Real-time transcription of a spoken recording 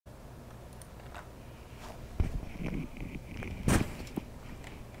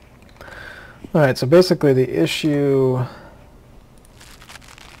Alright, so basically the issue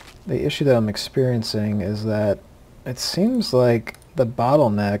that I'm experiencing is that it seems like there's a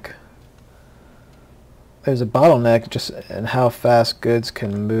bottleneck just in how fast goods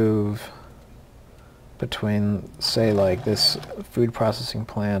can move between, say, like this food processing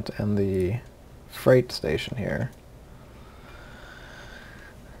plant and the freight station here.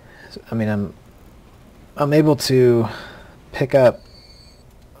 I mean, I'm able to pick up,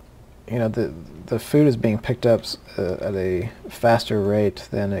 you know, the food is being picked up at a faster rate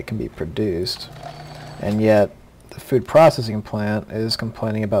than it can be produced, and yet the food processing plant is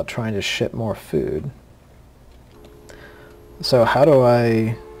complaining about trying to ship more food. So how do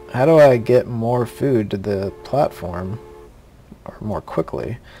I get more food to the platform or more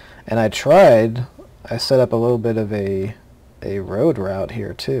quickly? And I set up a little bit of a road route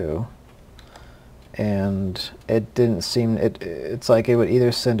here too, and it didn't seem, it's like it would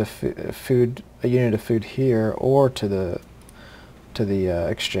either send a unit of food here or to the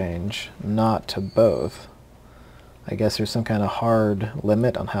exchange, not to both. I guess there's some kind of hard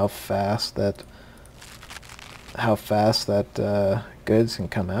limit on how fast that goods can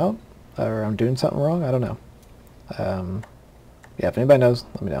come out, or I'm doing something wrong. I don't know. Yeah, if anybody knows,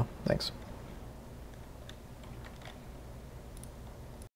 let me know. Thanks.